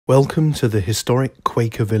Welcome to the historic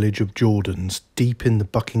Quaker village of Jordans, deep in the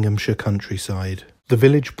Buckinghamshire countryside. The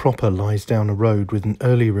village proper lies down a road with an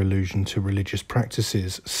earlier allusion to religious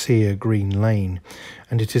practices, Sear Green Lane,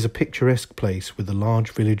 and it is a picturesque place with a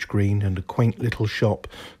large village green and a quaint little shop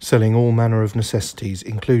selling all manner of necessities,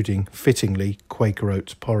 including, fittingly, Quaker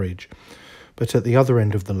oats porridge. But at the other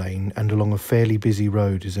end of the lane and along a fairly busy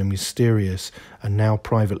road is a mysterious and now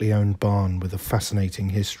privately owned barn with a fascinating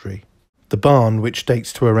history. The barn, which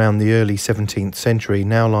dates to around the early 17th century,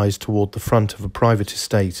 now lies toward the front of a private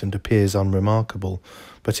estate and appears unremarkable,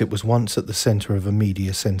 but it was once at the centre of a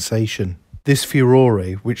media sensation. This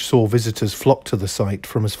furore, which saw visitors flock to the site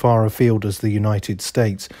from as far afield as the United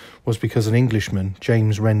States, was because an Englishman,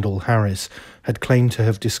 James Rendell Harris, had claimed to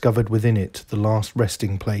have discovered within it the last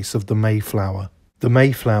resting place of the Mayflower. The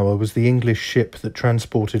Mayflower was the English ship that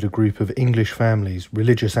transported a group of English families,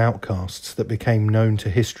 religious outcasts, that became known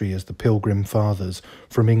to history as the Pilgrim Fathers,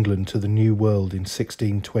 from England to the New World in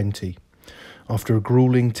 1620. After a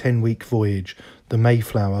gruelling 10-week voyage, the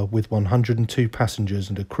Mayflower, with 102 passengers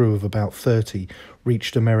and a crew of about 30,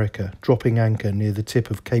 reached America, dropping anchor near the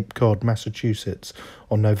tip of Cape Cod, Massachusetts,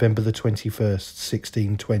 on November the 21st,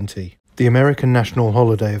 1620. The American national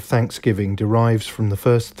holiday of Thanksgiving derives from the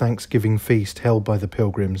first Thanksgiving feast held by the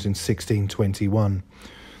Pilgrims in 1621.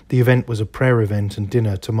 The event was a prayer event and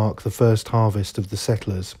dinner to mark the first harvest of the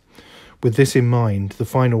settlers. With this in mind, the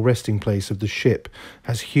final resting place of the ship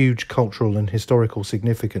has huge cultural and historical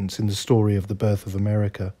significance in the story of the birth of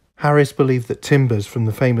America. Harris believed that timbers from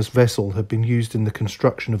the famous vessel had been used in the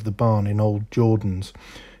construction of the barn in Old Jordans.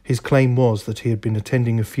 His claim was that he had been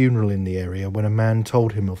attending a funeral in the area when a man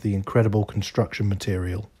told him of the incredible construction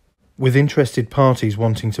material. With interested parties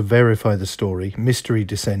wanting to verify the story, mystery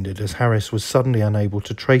descended as Harris was suddenly unable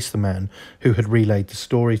to trace the man who had relayed the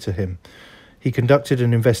story to him. He conducted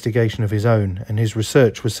an investigation of his own, and his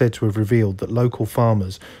research was said to have revealed that local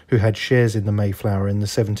farmers who had shares in the Mayflower in the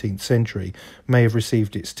 17th century may have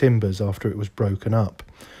received its timbers after it was broken up.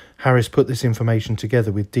 Harris put this information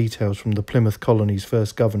together with details from the Plymouth colony's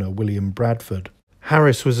first governor, William Bradford.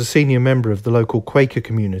 Harris was a senior member of the local Quaker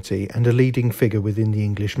community and a leading figure within the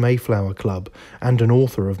English Mayflower Club and an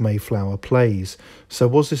author of Mayflower plays. So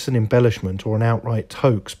was this an embellishment or an outright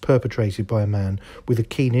hoax perpetrated by a man with a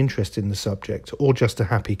keen interest in the subject, or just a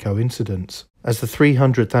happy coincidence? As the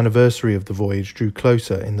 300th anniversary of the voyage drew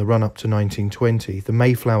closer in the run-up to 1920, the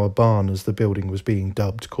Mayflower Barn, as the building was being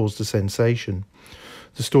dubbed, caused a sensation.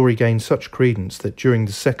 The story gained such credence that during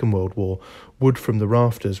the Second World War, wood from the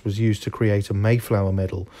rafters was used to create a Mayflower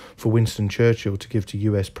Medal for Winston Churchill to give to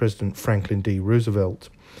US President Franklin D. Roosevelt.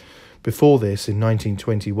 Before this, in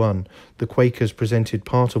 1921, the Quakers presented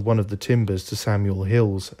part of one of the timbers to Samuel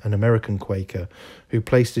Hills, an American Quaker, who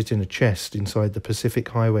placed it in a chest inside the Pacific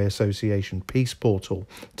Highway Association Peace Portal,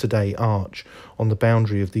 today Arch, on the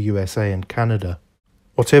boundary of the USA and Canada.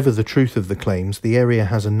 Whatever the truth of the claims, the area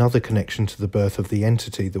has another connection to the birth of the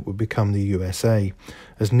entity that would become the USA,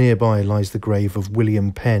 as nearby lies the grave of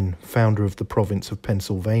William Penn, founder of the province of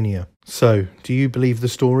Pennsylvania. So, do you believe the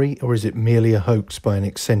story, or is it merely a hoax by an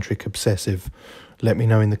eccentric obsessive? Let me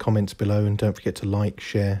know in the comments below, and don't forget to like,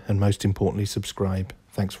 share, and most importantly subscribe.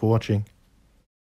 Thanks for watching.